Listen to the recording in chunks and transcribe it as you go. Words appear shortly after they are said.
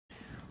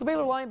The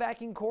Baylor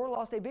linebacking core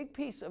lost a big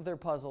piece of their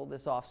puzzle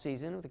this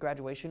offseason with the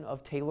graduation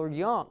of Taylor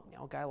Young.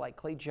 Now, a guy like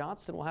Clay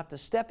Johnston will have to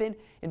step in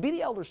and be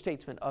the elder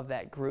statesman of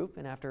that group.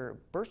 And after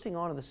bursting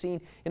onto the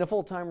scene in a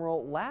full-time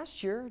role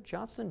last year,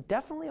 Johnston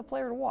definitely a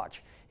player to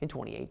watch in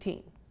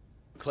 2018.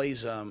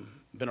 Clay's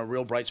been a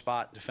real bright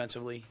spot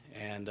defensively,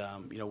 and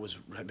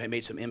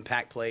made some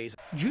impact plays.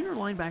 Junior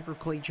linebacker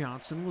Clay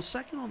Johnston was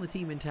second on the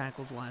team in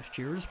tackles last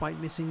year, despite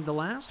missing the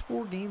last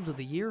 4 games of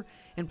the year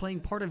and playing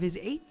part of his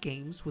 8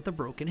 games with a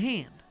broken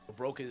hand.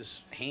 Broke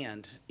his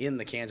hand in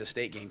the Kansas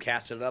State game,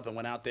 casted it up, and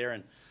went out there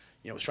and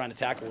was trying to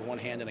tackle with one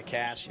hand in a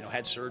cast.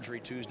 Had surgery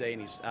Tuesday,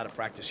 and he's out of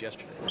practice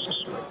yesterday.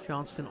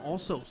 Johnston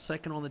also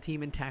second on the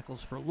team in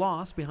tackles for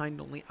loss, behind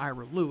only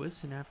Ira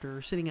Lewis. And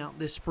after sitting out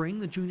this spring,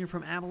 the junior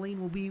from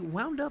Abilene will be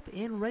wound up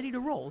and ready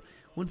to roll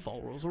when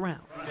fall rolls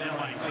around.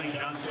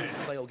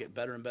 Clay will get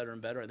better and better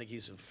and better. I think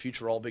he's a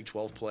future All Big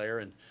 12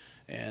 player,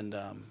 and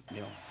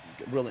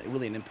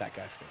really an impact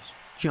guy for us.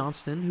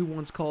 Johnston, who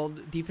once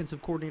called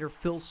defensive coordinator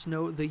Phil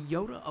Snow the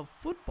Yoda of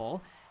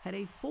football, had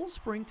a full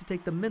spring to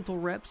take the mental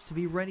reps to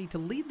be ready to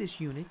lead this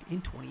unit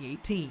in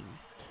 2018.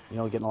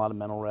 Getting a lot of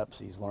mental reps.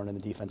 He's learning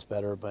the defense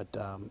better, but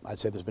I'd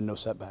say there's been no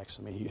setbacks.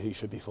 I mean, he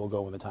should be full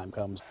go when the time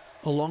comes.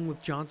 Along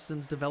with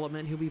Johnston's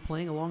development, he'll be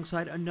playing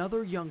alongside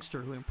another youngster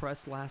who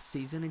impressed last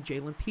season in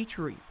Jalen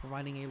Peachtree,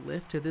 providing a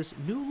lift to this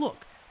new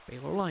look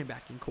Baylor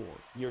linebacking core.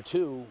 Year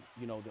 2,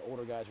 the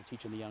older guys are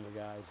teaching the younger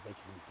guys.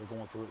 They're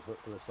going through it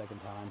for the second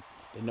time.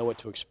 They know what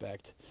to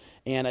expect.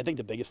 And I think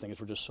the biggest thing is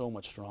we're just so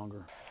much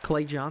stronger.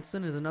 Clay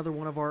Johnston is another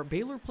one of our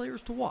Baylor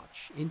players to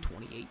watch in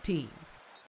 2018.